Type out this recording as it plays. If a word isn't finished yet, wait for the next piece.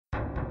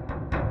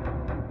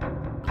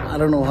I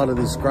don't know how to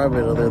describe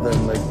it other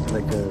than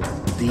like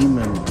a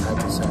demon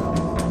type of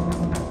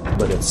sound.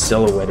 But it's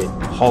silhouetted,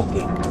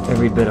 hulking,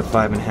 every bit of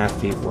 5.5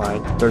 feet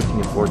wide,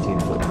 13 to 14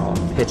 foot tall,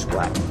 pitch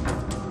black.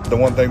 The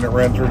one thing that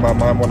ran through my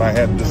mind when I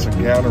had this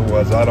encounter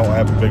was I don't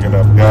have a big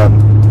enough gun.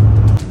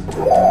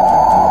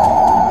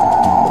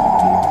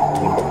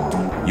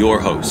 Your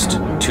host,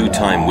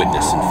 two-time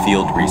witness and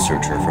field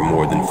researcher for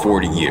more than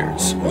 40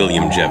 years,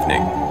 William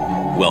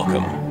Jevning.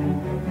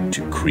 Welcome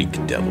to Creek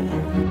Devil.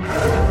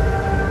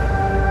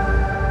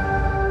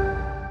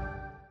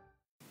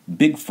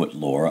 Bigfoot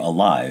lore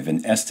alive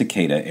in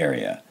Estacada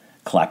area,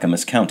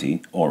 Clackamas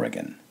County,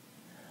 Oregon.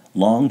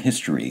 Long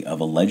history of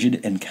alleged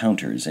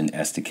encounters in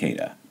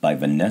Estacada by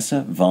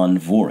Vanessa Von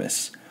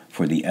Voris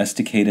for the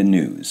Estacada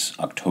News,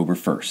 October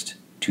 1st,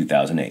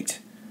 2008.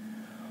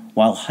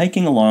 While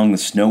hiking along the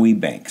snowy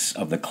banks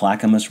of the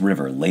Clackamas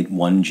River late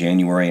one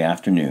January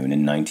afternoon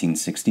in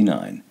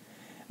 1969,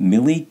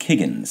 Millie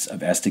Kiggins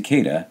of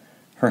Estacada,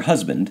 her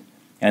husband,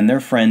 and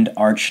their friend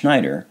Art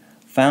Schneider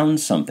found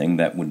something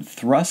that would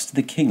thrust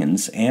the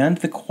Kiggins and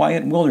the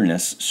quiet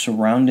wilderness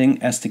surrounding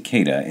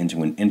Estacada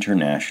into an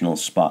international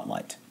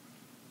spotlight.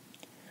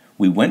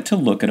 We went to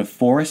look at a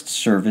Forest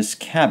Service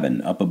cabin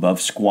up above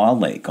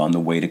Squaw Lake on the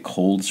way to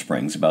Cold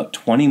Springs, about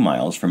 20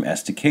 miles from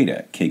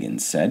Estacada,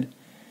 Kiggins said.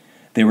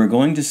 They were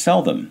going to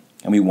sell them,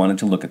 and we wanted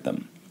to look at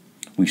them.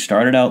 We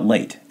started out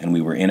late, and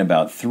we were in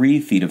about 3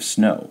 feet of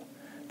snow.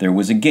 There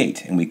was a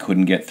gate, and we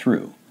couldn't get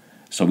through.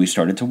 So we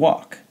started to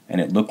walk, and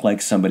it looked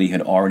like somebody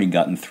had already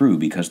gotten through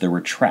because there were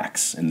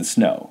tracks in the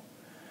snow.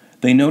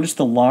 They noticed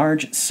the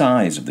large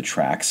size of the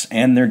tracks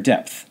and their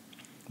depth.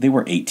 They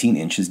were 18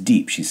 inches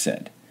deep, she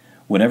said.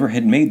 Whatever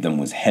had made them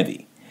was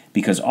heavy,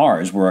 because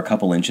ours were a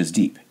couple inches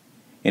deep.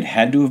 It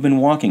had to have been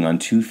walking on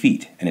 2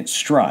 feet, and its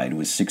stride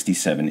was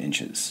 67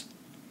 inches.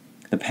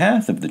 The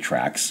path of the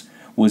tracks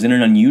was in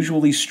an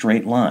unusually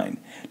straight line,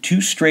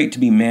 too straight to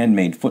be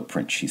man-made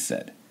footprints, she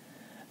said.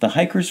 The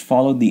hikers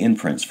followed the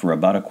imprints for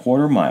about a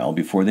quarter mile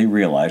before they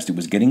realized it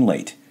was getting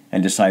late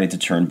and decided to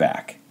turn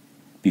back.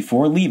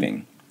 Before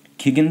leaving,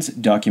 Kiggins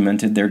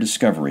documented their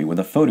discovery with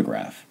a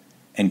photograph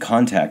and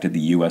contacted the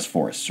U.S.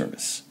 Forest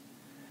Service.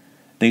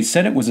 They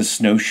said it was a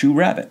snowshoe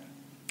rabbit.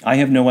 I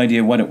have no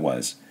idea what it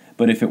was,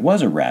 but if it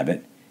was a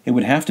rabbit, it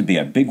would have to be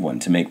a big one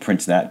to make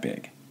prints that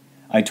big.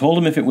 I told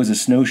them if it was a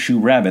snowshoe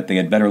rabbit, they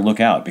had better look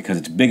out because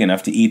it's big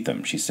enough to eat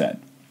them, she said.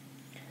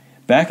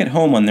 Back at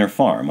home on their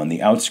farm on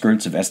the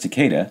outskirts of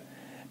Estacada,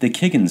 the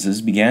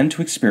Kigginses began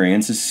to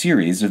experience a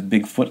series of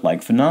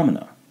Bigfoot-like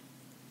phenomena.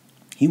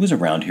 He was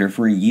around here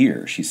for a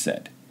year, she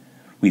said.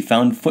 We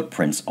found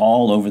footprints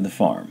all over the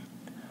farm.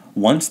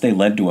 Once they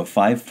led to a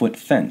 5-foot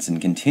fence and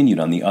continued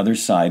on the other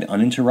side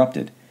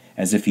uninterrupted,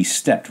 as if he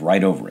stepped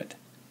right over it.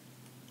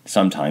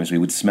 Sometimes we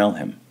would smell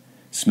him.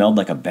 Smelled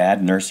like a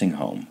bad nursing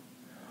home.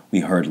 We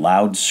heard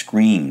loud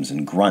screams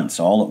and grunts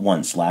all at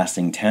once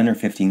lasting 10 or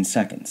 15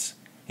 seconds.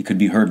 It could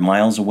be heard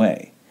miles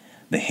away.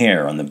 The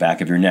hair on the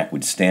back of your neck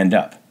would stand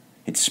up.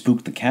 It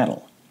spooked the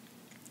cattle.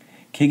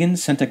 Kiggins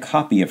sent a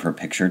copy of her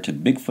picture to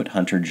Bigfoot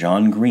hunter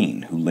John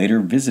Green, who later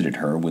visited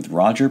her with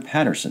Roger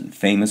Patterson,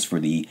 famous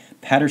for the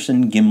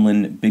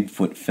Patterson-Gimlin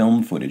Bigfoot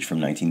film footage from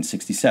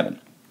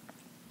 1967.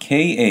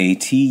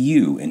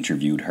 KATU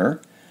interviewed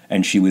her,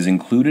 and she was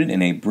included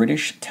in a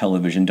British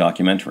television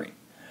documentary.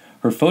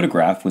 Her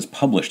photograph was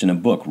published in a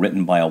book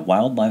written by a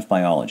wildlife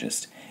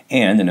biologist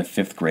and in a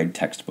 5th grade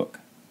textbook.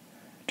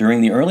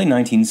 During the early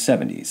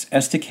 1970s,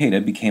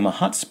 Estacada became a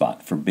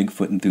hotspot for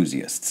Bigfoot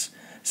enthusiasts.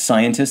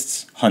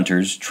 Scientists,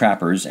 hunters,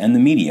 trappers, and the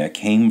media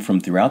came from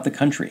throughout the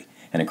country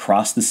and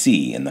across the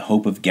sea in the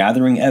hope of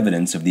gathering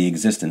evidence of the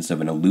existence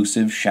of an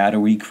elusive,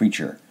 shadowy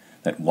creature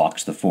that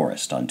walks the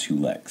forest on 2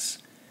 legs.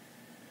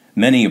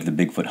 Many of the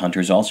Bigfoot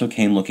hunters also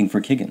came looking for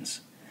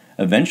Kiggins.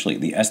 Eventually,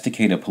 the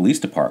Estacada Police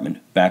Department,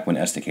 back when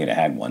Estacada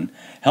had one,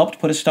 helped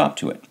put a stop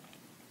to it.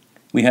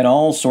 We had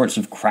all sorts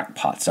of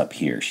crackpots up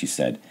here, she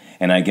said,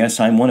 and I guess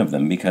I'm one of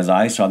them because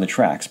I saw the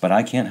tracks, but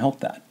I can't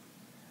help that.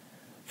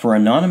 For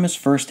anonymous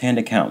first-hand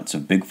accounts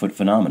of Bigfoot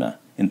phenomena,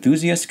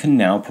 enthusiasts can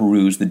now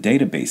peruse the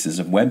databases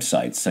of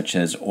websites such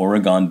as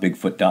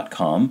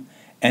OregonBigfoot.com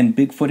and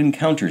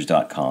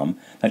BigfootEncounters.com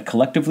that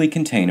collectively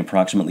contain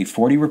approximately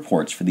 40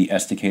 reports for the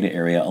Estacada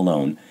area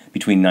alone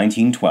between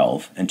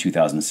 1912 and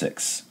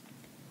 2006.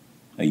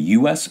 A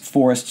U.S.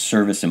 Forest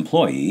Service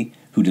employee,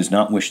 who does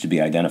not wish to be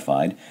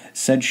identified,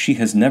 said she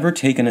has never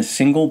taken a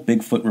single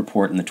Bigfoot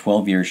report in the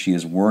 12 years she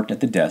has worked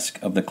at the desk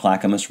of the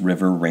Clackamas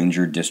River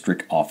Ranger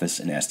District Office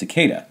in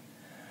Estacada.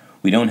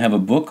 We don't have a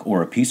book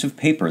or a piece of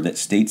paper that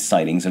states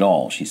sightings at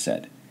all, she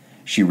said.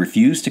 She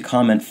refused to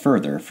comment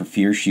further for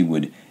fear she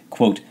would,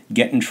 quote,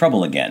 get in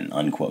trouble again,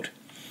 unquote.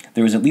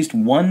 There is at least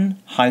one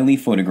highly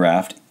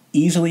photographed,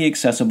 easily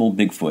accessible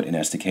Bigfoot in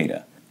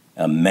Estacada,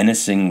 a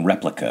menacing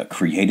replica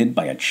created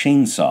by a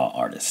chainsaw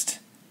artist.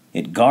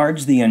 It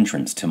guards the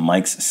entrance to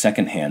Mike's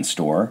second-hand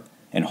store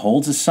and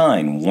holds a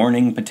sign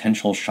warning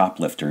potential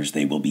shoplifters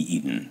they will be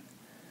eaten.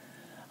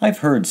 I've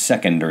heard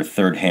second- or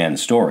third-hand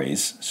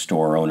stories,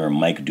 store owner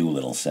Mike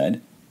Doolittle said.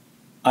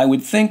 I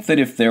would think that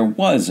if there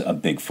was a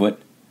Bigfoot,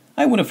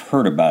 I would have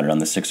heard about it on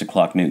the 6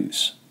 o'clock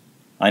news.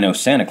 I know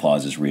Santa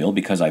Claus is real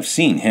because I've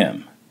seen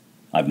him.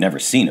 I've never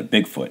seen a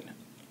Bigfoot.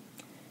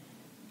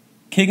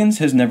 Kiggins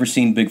has never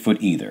seen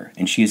Bigfoot either,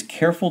 and she is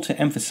careful to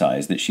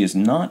emphasize that she is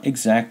not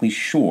exactly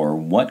sure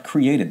what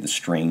created the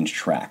strange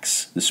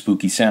tracks, the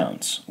spooky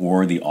sounds,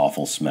 or the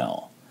awful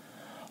smell.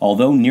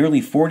 Although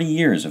nearly 40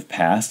 years have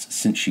passed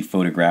since she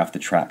photographed the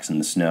tracks in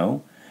the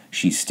snow,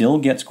 she still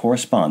gets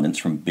correspondence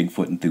from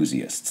Bigfoot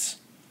enthusiasts.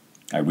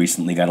 I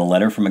recently got a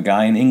letter from a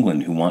guy in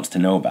England who wants to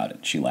know about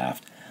it, she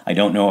laughed. I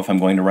don't know if I'm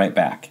going to write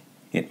back.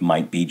 It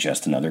might be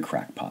just another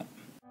crackpot.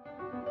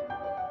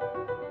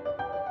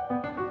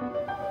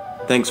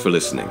 Thanks for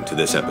listening to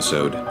this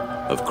episode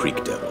of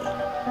Creek Devil.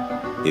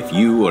 If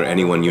you or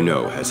anyone you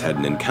know has had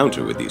an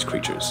encounter with these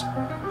creatures,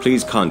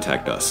 please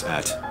contact us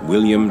at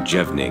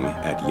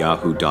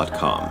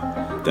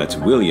williamjevning@yahoo.com. That's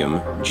William,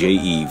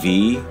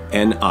 Jevning,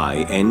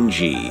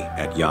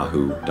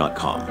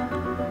 @yahoo.com.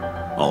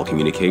 All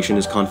communication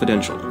is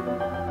confidential.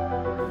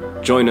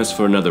 Join us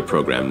for another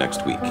program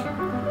next week.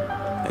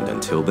 And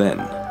until then,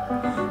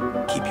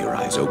 keep your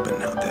eyes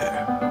open out there.